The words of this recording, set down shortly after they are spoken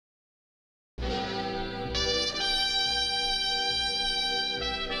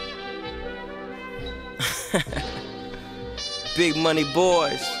Big money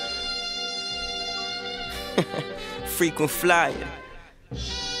boys. Frequent flyer.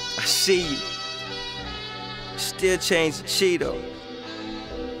 I see you. Still change the Cheeto.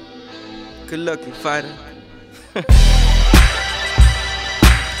 Good looking fighter.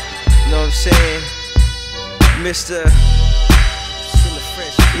 Know what I'm saying? Mr.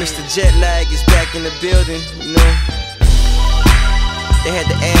 Jet Lag is back in the building, you know. They had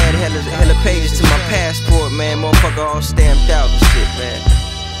to add hella pages to my passport, man. Motherfucker all stamped out and shit, man.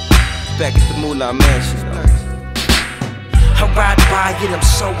 Back at the Moolah Mansion, I ride by it, I'm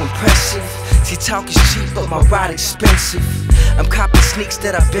so impressive. See, talk is cheap, but my ride expensive. I'm copping sneaks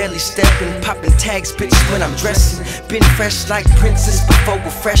that I barely step in, popping tags, bitch, when I'm dressing. Been fresh like Princess before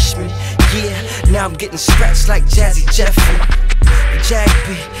a freshman. Yeah, now I'm getting scratched like Jazzy Jeffin. The Jag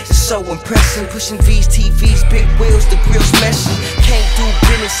beat is so impressive. Pushing V's, TVs, big wheels, the grill's meshing. Can't do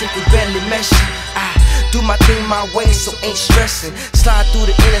business if we barely meshing. I do my thing my way, so ain't stressing. Slide through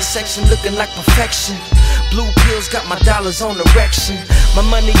the intersection looking like perfection. Blue pills got my dollars on erection. My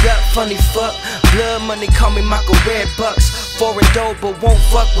money up, funny fuck. Blood money, call me Michael Red Bucks. Foreign dough, but won't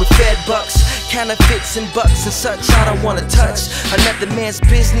fuck with Fed bucks. Counterfeits and bucks and such, I don't wanna touch another man's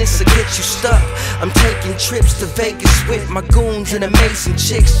business or get you stuck. I'm taking trips to Vegas with my goons and amazing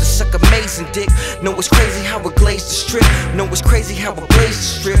chicks to suck amazing dick. Know it's crazy how it glazed the strip. Know it's crazy how it blazed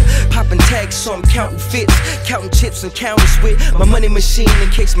the strip. Popping tags so I'm counting fits, counting chips and counters with my money machine in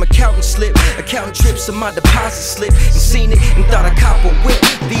case my counting slip. Accounting trips on my deposit slip and seen it and thought I cop a whip.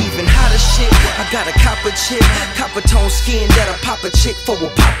 Be even hotter shit, I got a copper chip, copper tone skin that'll pop a chick for a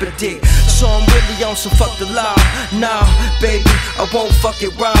papa dick. So I'm really on some fuck the law. Nah, baby, I won't fuck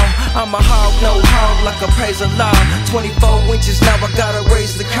it wrong. I'm a hog, no hog, like I praise the law. 24 inches, now I gotta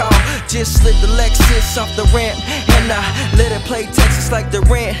raise the car. Just slid the Lexus off the ramp, and I let it play Texas like the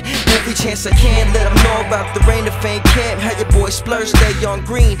rent. Every chance I can, let them know about the rain. If ain't camp, how your boy Splurge stay on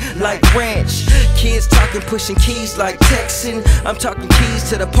green like ranch. Kids talking, pushing keys like Texan. I'm talking keys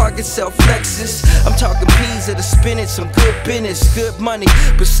to the park itself, Lexus. I'm talking peas of the spinach, some good business, good money,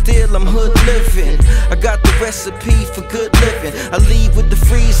 but still I'm hood living. I got the recipe for good living. I leave with the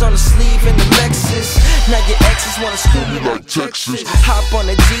freeze on the sleeve and the Lexus. Now your exes wanna screw me like Texas. Hop on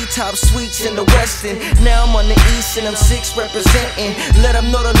the G-top suites in the Westin. Now I'm on the East and I'm 6 representing. Let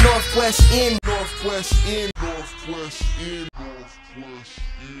them know the Northwest in. Northwest in. Northwest in. Northwest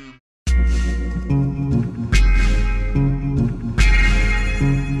in.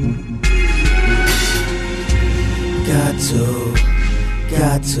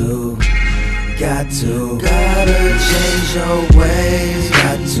 Gotta change your ways.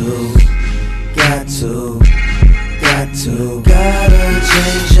 Gotta change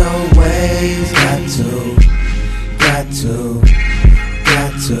your ways.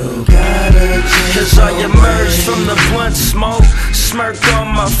 Cause I emerged from the blunt smoke, smirk on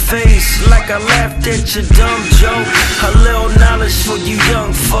my face, like I laughed at your dumb joke. A little knowledge for you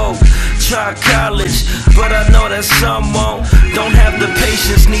young folk. Try college, but I know that some won't. Don't have the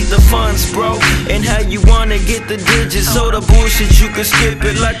patience, need the funds, bro. And how you wanna get the digits, so the bullshit you can skip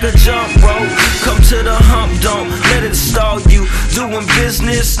it like a jump rope. Come to the hump, don't let it stall you. Doing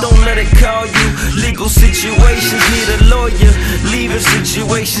business, don't let it call you. Legal situations need a lawyer. Leaving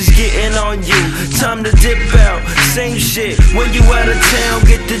situations getting on you. Time to dip out, same shit. When you out of town,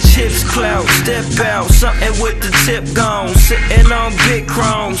 get the chips clout. Step out, something with the tip gone. Sitting on big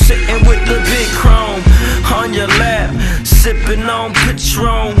chrome, sitting with the big chrome on your lap, sipping on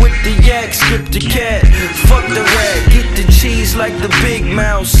Patron with the yak, skip the cat, fuck the rat, get the cheese like the big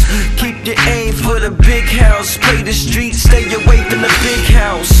mouse. Keep your aim for the big house, play the street, stay away from the big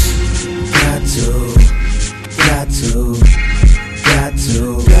house.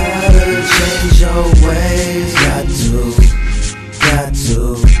 Gotta change your ways. Gotta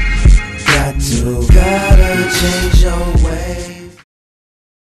change your ways.